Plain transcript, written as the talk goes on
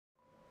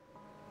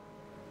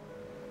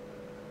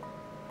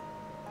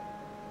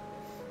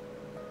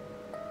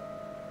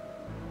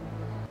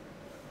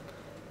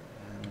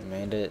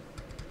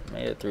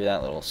made it through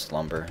that little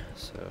slumber.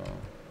 So,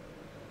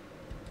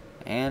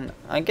 and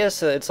I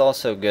guess it's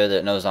also good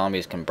that no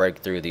zombies can break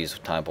through these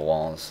type of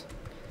walls.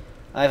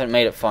 I haven't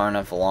made it far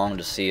enough along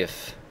to see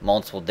if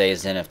multiple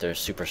days in if there's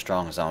super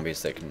strong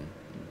zombies that can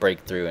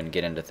break through and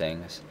get into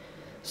things.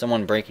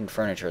 Someone breaking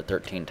furniture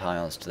 13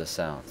 tiles to the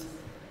south.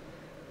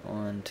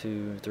 1,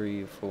 2,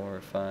 3,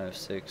 4, 5,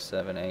 6,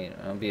 7, 8.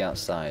 I'll be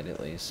outside at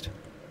least.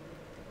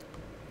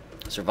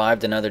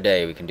 Survived another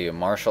day. We can do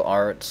martial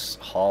arts,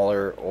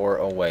 holler, or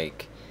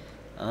awake.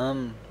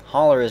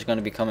 Holler is going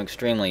to become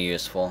extremely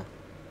useful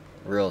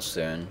real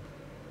soon.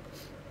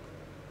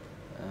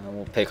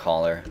 We'll pick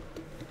holler.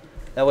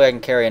 That way I can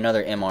carry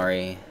another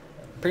MRE.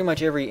 Pretty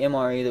much every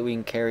MRE that we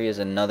can carry is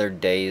another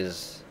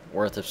day's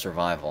worth of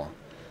survival.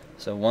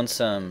 So once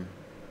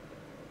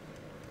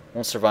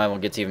survival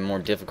gets even more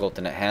difficult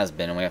than it has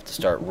been and we have to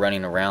start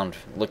running around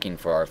looking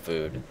for our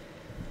food,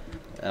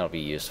 that'll be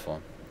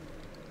useful.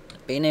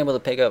 Being able to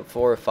pick up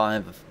 4 or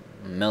 5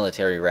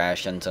 military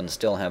rations and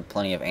still have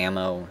plenty of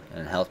ammo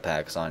and health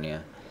packs on you,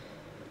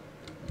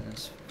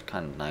 it's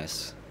kind of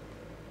nice.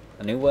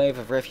 A new wave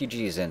of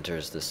refugees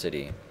enters the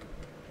city.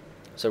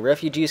 So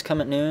refugees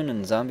come at noon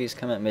and zombies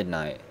come at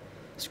midnight.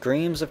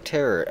 Screams of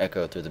terror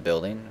echo through the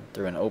building,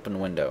 through an open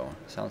window.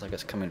 Sounds like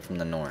it's coming from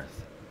the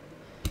north.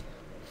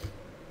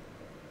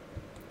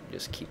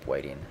 Just keep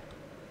waiting.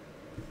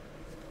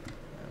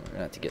 We're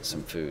gonna have to get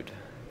some food.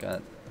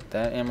 Got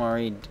that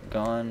MRE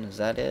gone. Is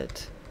that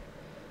it?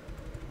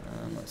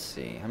 Let's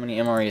see. How many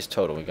MREs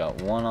total? We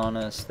got 1 on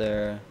us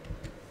there.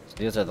 So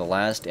these are the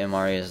last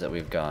MREs that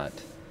we've got.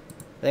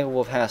 I think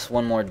we'll pass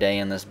 1 more day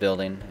in this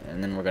building,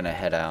 and then we're gonna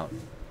head out.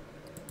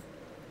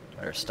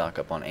 Better stock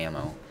up on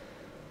ammo.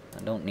 I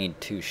don't need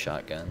 2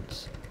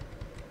 shotguns.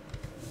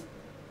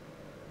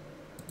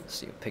 Let's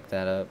see. Pick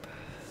that up.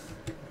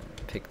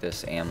 Pick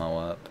this ammo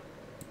up.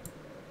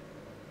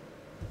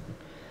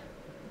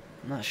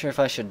 I'm not sure if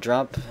I should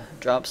drop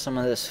some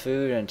of this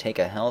food and take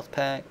a health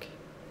pack,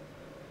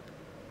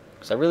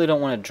 because I really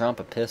don't want to drop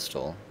a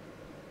pistol,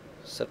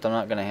 except I'm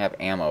not going to have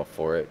ammo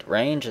for it.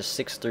 Range is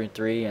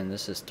 6-3 and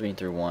this is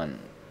 3-1.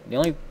 The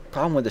only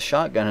problem with the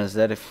shotgun is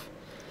that if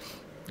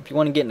you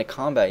want to get into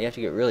combat, you have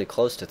to get really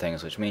close to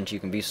things, which means you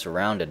can be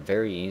surrounded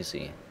very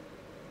easy.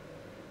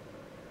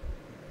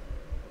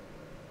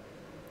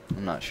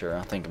 I'm not sure.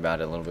 I'll think about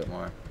it a little bit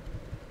more.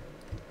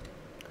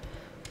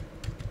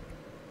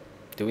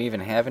 Do we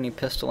even have any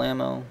pistol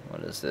ammo?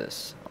 What is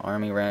this?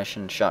 Army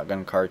ration,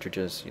 shotgun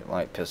cartridges,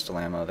 light pistol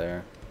ammo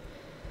there.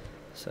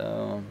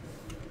 So,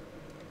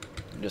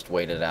 just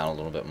wait it out a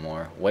little bit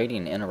more.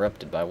 Waiting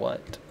interrupted by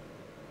what?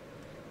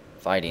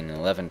 Fighting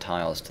 11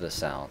 tiles to the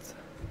south.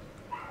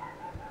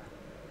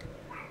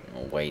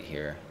 We'll wait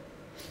here.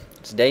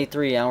 It's day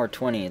 3, hour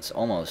 20. It's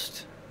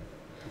almost.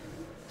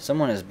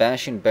 Someone is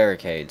bashing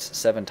barricades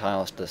 7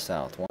 tiles to the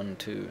south. 1,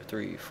 2,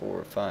 3,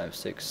 4, 5,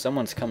 6.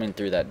 Someone's coming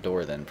through that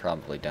door then,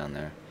 probably down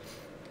there.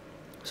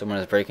 Someone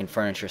is breaking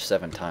furniture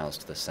 7 tiles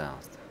to the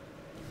south.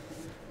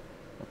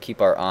 We'll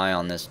keep our eye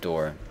on this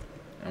door,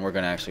 and we're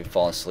going to actually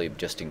fall asleep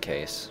just in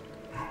case.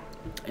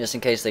 Just in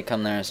case they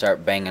come there and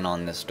start banging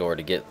on this door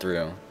to get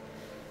through.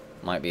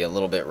 Might be a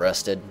little bit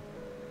rusted.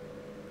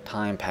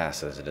 Time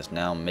passes. It is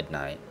now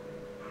midnight.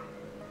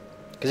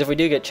 Because if we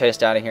do get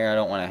chased out of here, I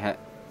don't want to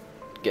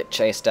get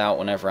chased out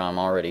whenever I'm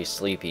already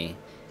sleepy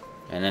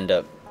and end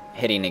up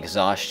hitting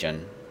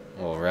exhaustion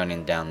while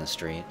running down the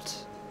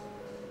streets.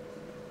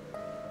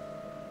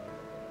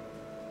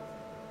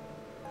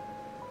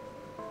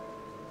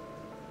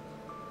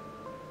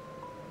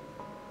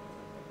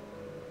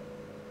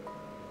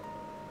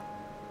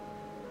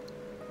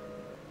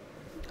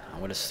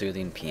 What a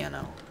soothing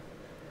piano.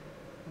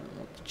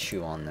 We'll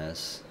chew on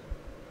this.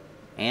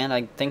 And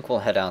I think we'll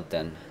head out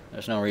then.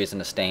 There's no reason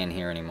to stay in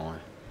here anymore.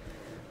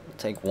 We'll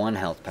take 1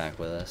 health pack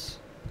with us.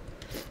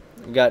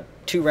 We've got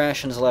 2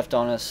 rations left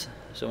on us,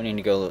 so we need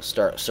to go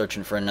start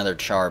searching for another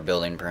CHAR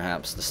building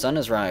perhaps. The sun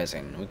is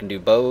rising. We can do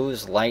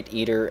bows, light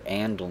eater,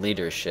 and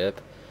leadership.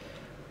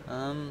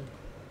 I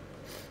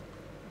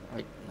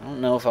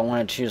don't know if I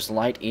want to choose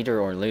light eater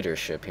or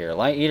leadership here.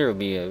 Light eater would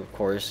be, of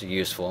course,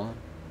 useful.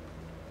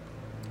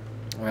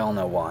 We all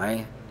know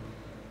why.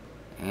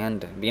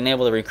 And being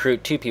able to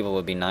recruit 2 people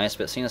would be nice,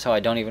 but seeing as how I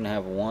don't even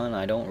have 1,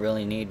 I don't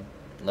really need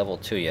level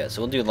 2 yet.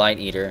 So we'll do light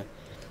eater.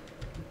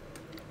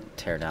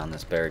 Tear down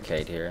this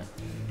barricade here.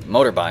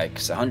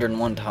 Motorbikes,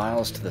 101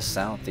 tiles to the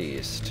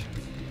southeast.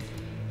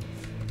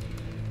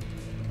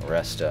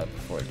 Rest up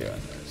before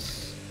doing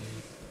this.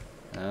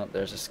 Oh,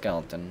 there's a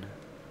skeleton.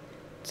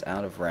 It's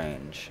out of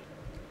range.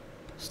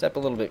 Step a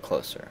little bit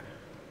closer.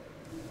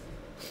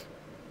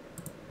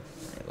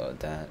 Reload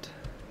that.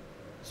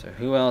 So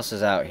who else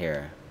is out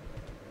here?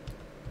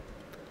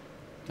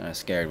 Kinda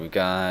scared. We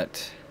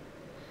got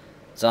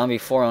Zombie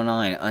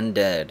 409,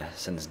 undead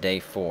since day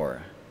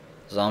 4.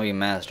 Zombie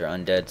Master,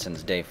 undead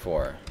since day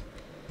 4.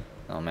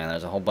 Oh man,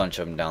 there's a whole bunch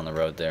of them down the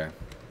road there.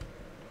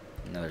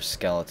 Another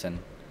skeleton.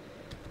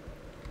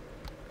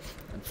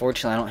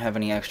 Unfortunately, I don't have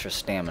any extra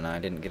stamina. I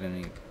didn't get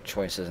any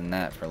choices in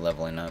that for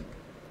leveling up.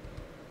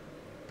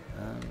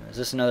 Is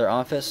this another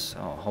office?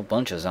 Oh, a whole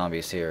bunch of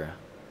zombies here.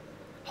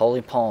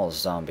 Holy Paul's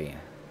zombie.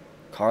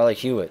 Carla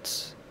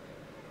Hewitt's.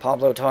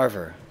 Pablo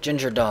Tarver.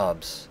 Ginger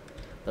Dobbs.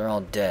 They're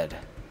all dead.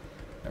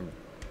 Their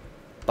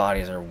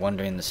bodies are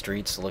wandering the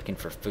streets looking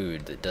for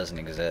food that doesn't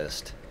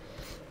exist.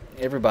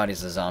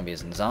 Everybody's a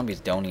zombies, and zombies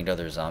don't eat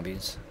other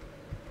zombies.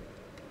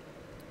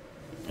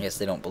 I guess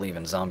they don't believe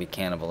in zombie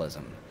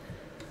cannibalism.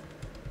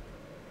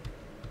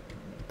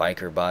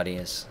 Biker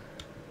bodies.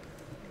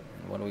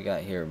 What do we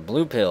got here?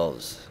 Blue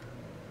pills.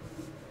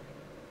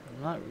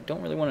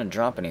 Don't really want to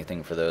drop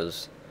anything for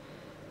those.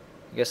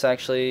 I guess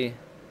actually,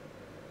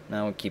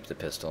 no, we'll keep the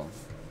pistol.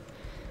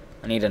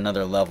 I need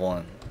another level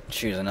and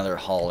choose another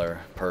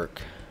hauler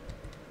perk.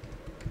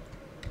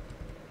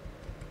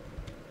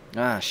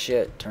 Ah,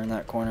 shit. Turn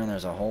that corner and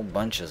there's a whole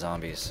bunch of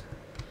zombies.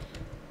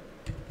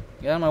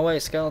 Get out of my way,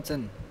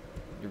 skeleton.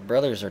 Your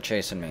brothers are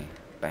chasing me.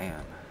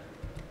 Bam.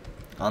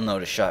 I'll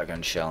unload a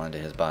shotgun shell into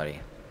his body.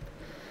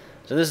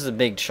 So this is a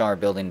big CHAR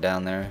building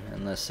down there,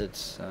 unless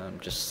it's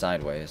just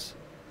sideways.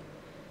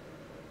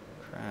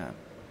 Crap.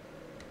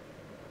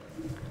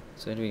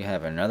 So do we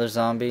have another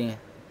zombie?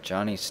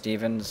 Johnny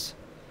Stevens.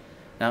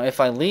 Now if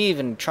I leave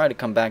and try to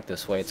come back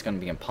this way, it's going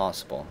to be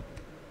impossible.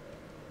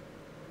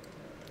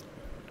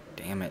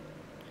 Damn it.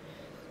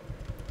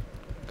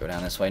 Go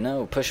down this way.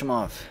 No, push him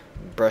off.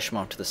 Brush him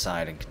off to the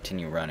side and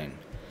continue running.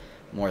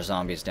 More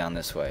zombies down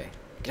this way.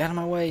 Get out of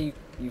my way,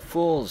 you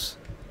fools.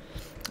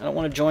 I don't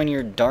want to join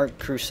your dark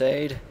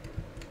crusade.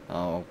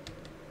 Oh,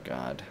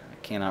 God. I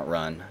cannot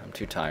run. I'm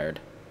too tired.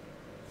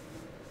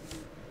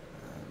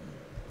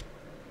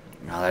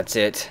 Oh, that's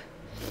it.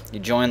 You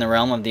join the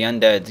realm of the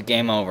undead.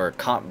 Game over.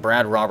 Caught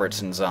Brad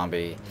Robertson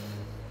zombie.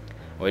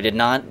 We did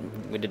not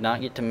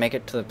get to make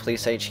it to the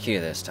police HQ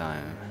this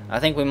time. I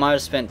think we might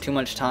have spent too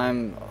much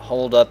time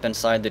holed up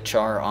inside the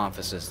CHAR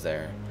offices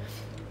there.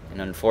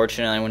 And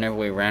unfortunately, whenever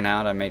we ran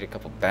out, I made a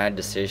couple bad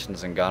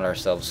decisions and got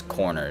ourselves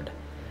cornered.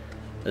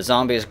 The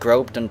zombies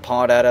groped and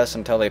pawed at us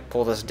until they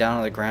pulled us down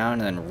to the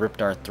ground and then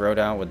ripped our throat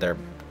out with their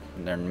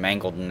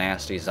mangled,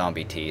 nasty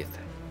zombie teeth.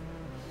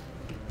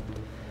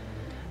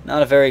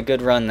 Not a very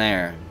good run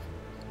there.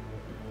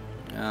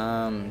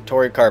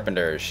 Tori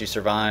Carpenter, she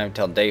survived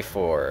till day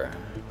 4.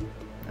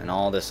 And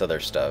all this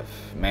other stuff.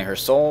 May her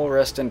soul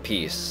rest in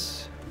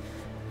peace.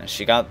 And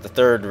she got the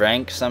 3rd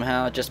rank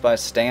somehow just by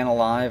staying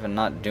alive and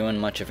not doing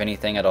much of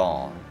anything at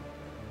all.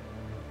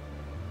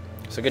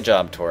 So good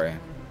job, Tori.